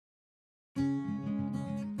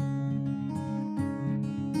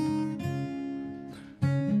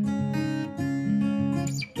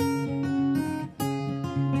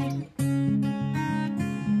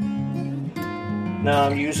Now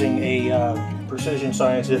I'm using a precision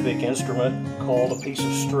scientific instrument called a piece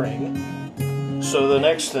of string. So the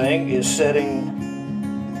next thing is setting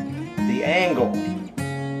the angle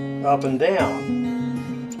up and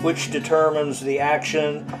down, which determines the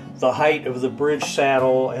action, the height of the bridge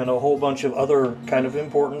saddle, and a whole bunch of other kind of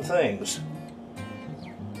important things.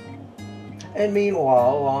 And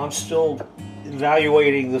meanwhile, while I'm still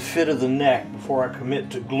evaluating the fit of the neck before I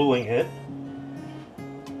commit to gluing it,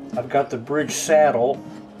 I've got the bridge saddle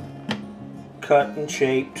cut and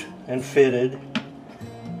shaped and fitted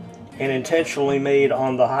and intentionally made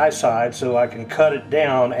on the high side so I can cut it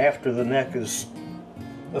down after the neck is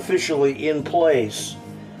officially in place.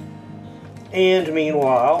 And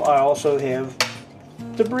meanwhile, I also have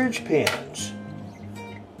the bridge pins,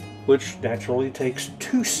 which naturally takes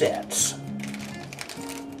 2 sets.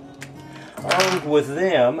 Armed with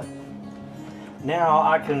them, now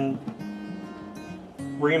I can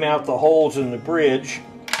ream out the holes in the bridge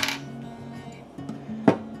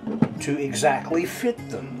to exactly fit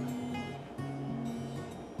them.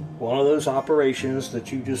 One of those operations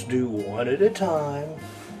that you just do one at a time.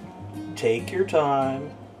 Take your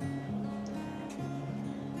time.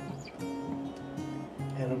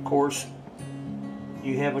 And of course,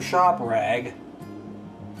 you have a shop rag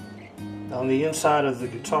on the inside of the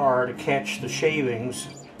guitar to catch the shavings,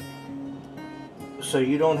 so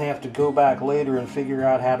you don't have to go back later and figure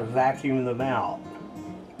out how to vacuum them out.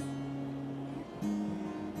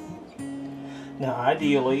 Now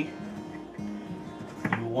ideally,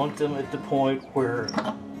 you want them at the point where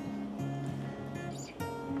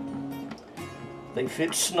they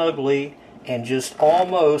fit snugly and just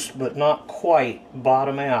almost, but not quite,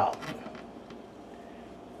 bottom out.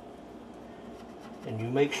 And you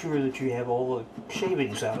make sure that you have all the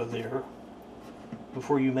shavings out of there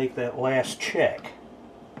before you make that last check.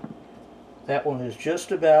 That one is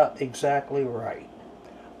just about exactly right.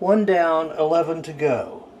 1 down, 11 to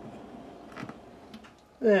go.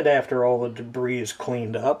 And after all the debris is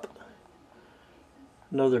cleaned up,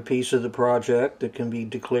 another piece of the project that can be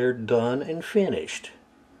declared done and finished.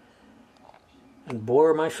 And boy,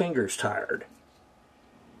 are my fingers tired.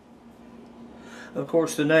 Of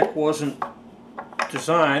course, the neck wasn't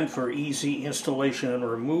designed for easy installation and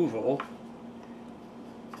removal.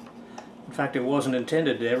 In fact, it wasn't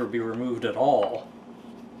intended to ever be removed at all.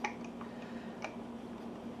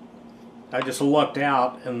 I just lucked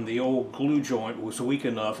out and the old glue joint was weak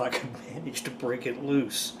enough I could manage to break it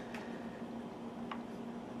loose.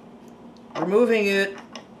 Removing it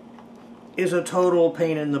is a total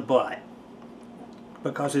pain in the butt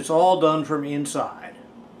because it's all done from inside.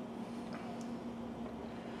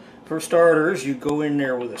 For starters, you go in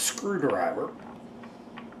there with a screwdriver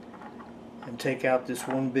and take out this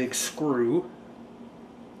one big screw.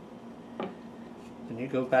 Then you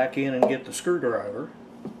go back in and get the screwdriver.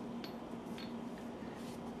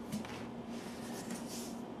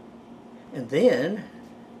 And then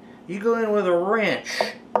you go in with a wrench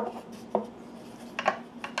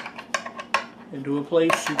into a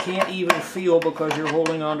place you can't even feel because you're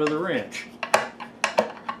holding onto the wrench.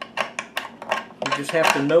 You just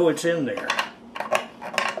have to know it's in there.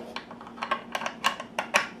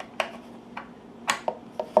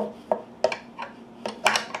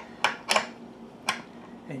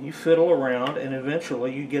 And you fiddle around and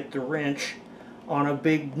eventually you get the wrench on a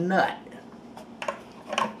big nut.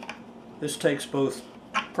 This takes both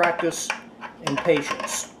practice and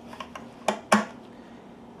patience,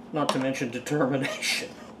 not to mention determination.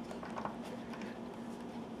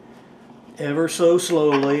 Ever so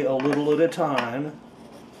slowly, a little at a time,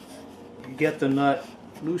 you get the nut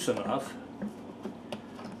loose enough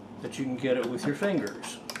that you can get it with your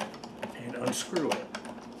fingers and unscrew it.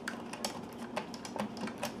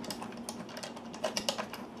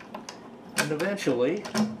 And eventually,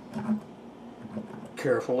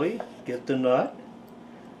 carefully get the nut,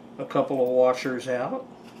 a couple of washers out,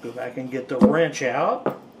 go back and get the wrench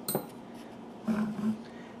out,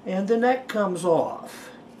 and the neck comes off.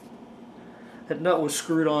 That nut was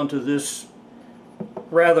screwed onto this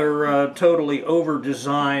rather totally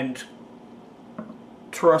over-designed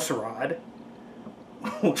truss rod,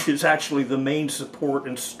 which is actually the main support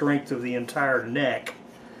and strength of the entire neck.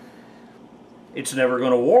 It's never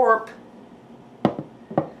going to warp.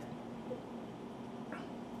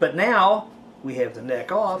 But now we have the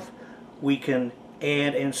neck off, we can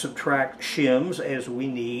add and subtract shims as we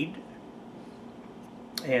need.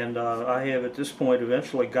 And I have at this point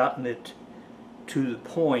eventually gotten it to the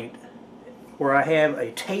point where I have a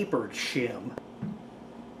tapered shim.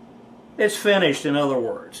 It's finished, in other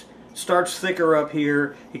words. It starts thicker up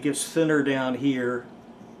here, it gets thinner down here.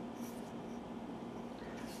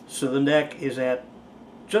 So the neck is at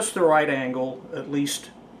just the right angle, at least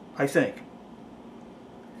I think.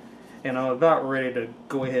 And I'm about ready to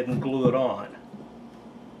go ahead and glue it on.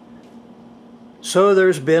 So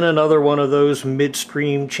there's been another one of those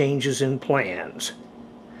midstream changes in plans.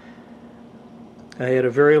 I had a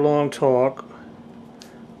very long talk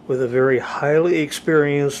with a very highly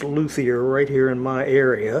experienced luthier right here in my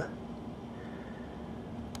area,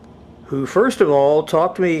 who first of all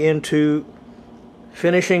talked me into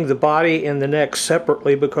finishing the body and the neck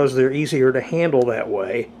separately because they're easier to handle that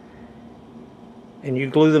way, and you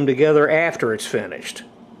glue them together after it's finished.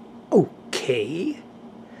 Okay.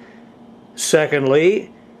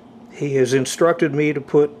 Secondly, he has instructed me to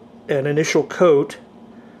put an initial coat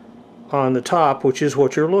on the top, which is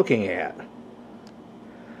what you're looking at,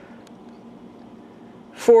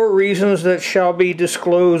 for reasons that shall be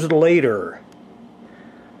disclosed later.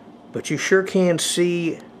 But you sure can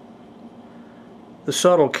see the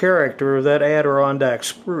subtle character of that Adirondack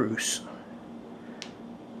spruce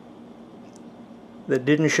that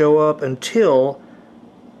didn't show up until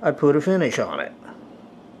I put a finish on it.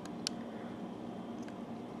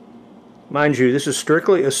 Mind you, this is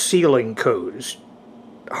strictly a sealing coat. It's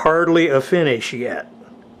hardly a finish yet.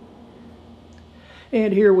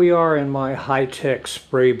 And here we are in my high-tech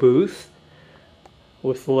spray booth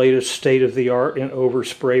with the latest state-of-the-art in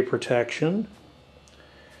overspray protection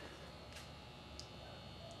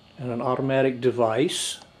and an automatic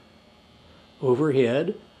device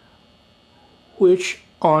overhead which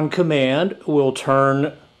on command will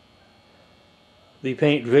turn the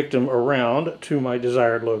paint victim around to my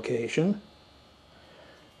desired location.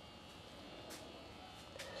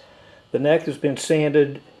 The neck has been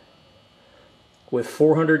sanded with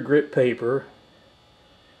 400 grit paper,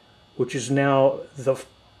 which is now the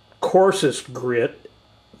coarsest grit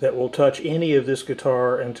that will touch any of this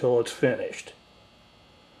guitar until it's finished.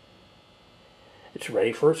 It's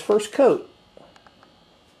ready for its first coat.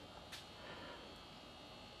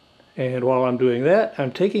 And while I'm doing that,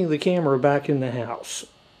 I'm taking the camera back in the house.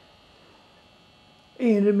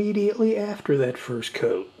 And immediately after that first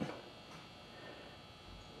coat,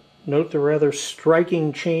 note the rather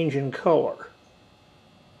striking change in color.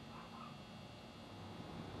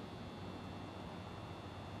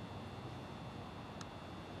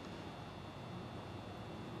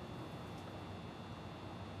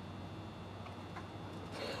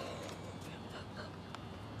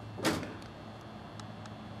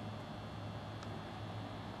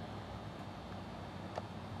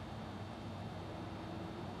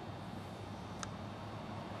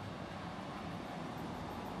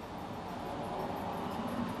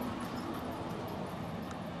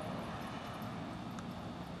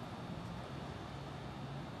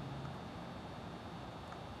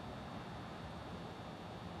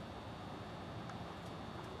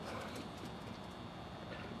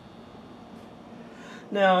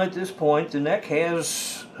 Now at this point the neck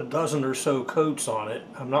has a dozen or so coats on it.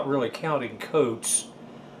 I'm not really counting coats.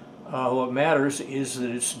 What matters is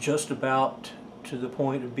that it's just about to the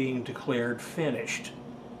point of being declared finished.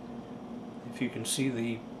 If you can see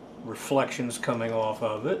the reflections coming off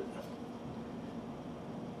of it.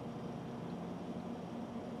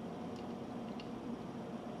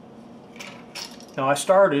 Now I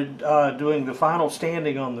started doing the final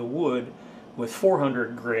sanding on the wood with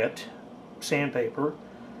 400 grit sandpaper.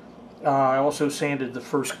 I also sanded the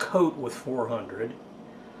first coat with 400.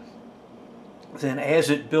 Then as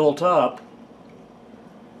it built up,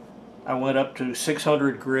 I went up to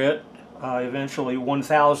 600 grit, eventually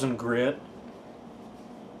 1000 grit.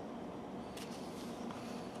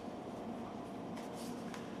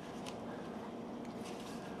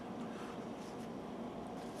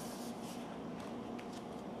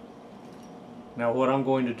 Now what I'm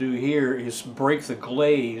going to do here is break the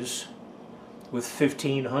glaze with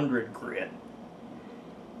 1500 grit.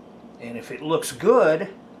 And if it looks good,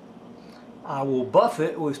 I will buff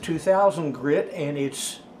it with 2000 grit and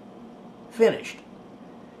it's finished.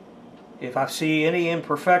 If I see any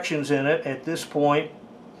imperfections in it at this point,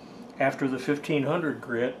 after the 1500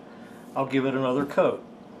 grit, I'll give it another coat.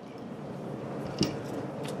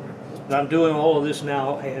 And I'm doing all of this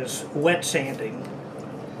now as wet sanding.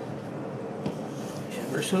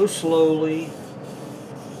 Ever so slowly,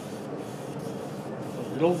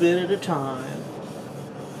 a little bit at a time.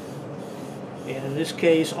 And in this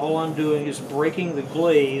case, all I'm doing is breaking the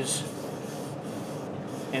glaze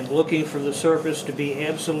and looking for the surface to be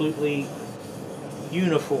absolutely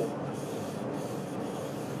uniform,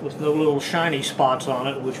 with no little shiny spots on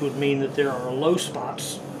it, which would mean that there are low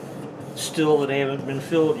spots still that haven't been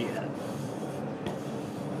filled yet.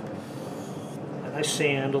 And I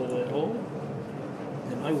sand a little,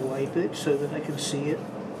 then I wipe it so that I can see it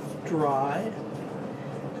dry.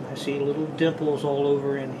 And I see little dimples all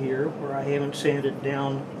over in here where I haven't sanded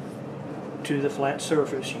down to the flat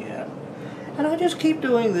surface yet. And I just keep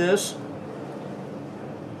doing this.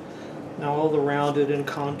 Now all the rounded and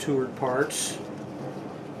contoured parts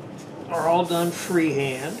are all done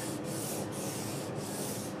freehand.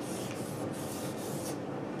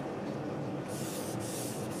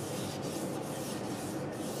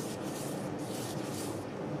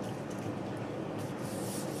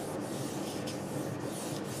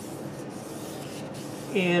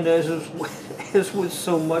 And as with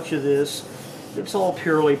so much of this, it's all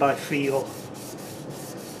purely by feel.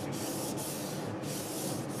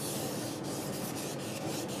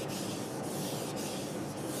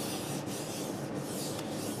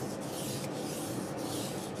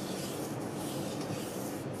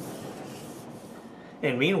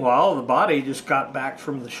 And meanwhile, the body just got back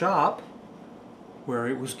from the shop where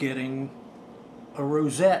it was getting a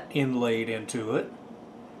rosette inlaid into it.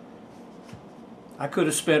 I could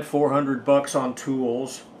have spent $400 on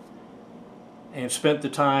tools and spent the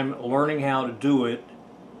time learning how to do it,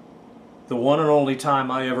 the one and only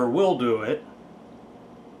time I ever will do it.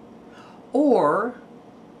 Or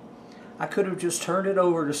I could have just turned it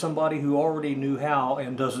over to somebody who already knew how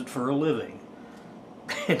and does it for a living.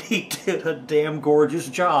 And he did a damn gorgeous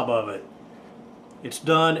job of it. It's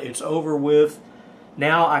done, it's over with.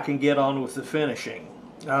 Now I can get on with the finishing.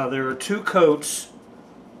 There are 2 coats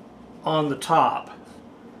on the top.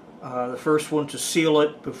 The first one to seal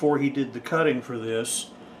it before he did the cutting for this.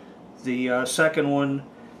 The second one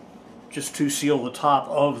just to seal the top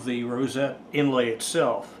of the rosette inlay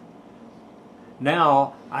itself.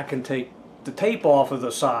 Now I can take the tape off of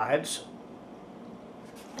the sides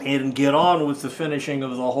and get on with the finishing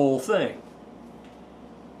of the whole thing.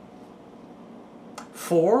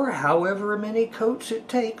 For however many coats it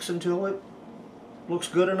takes until it looks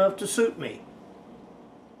good enough to suit me.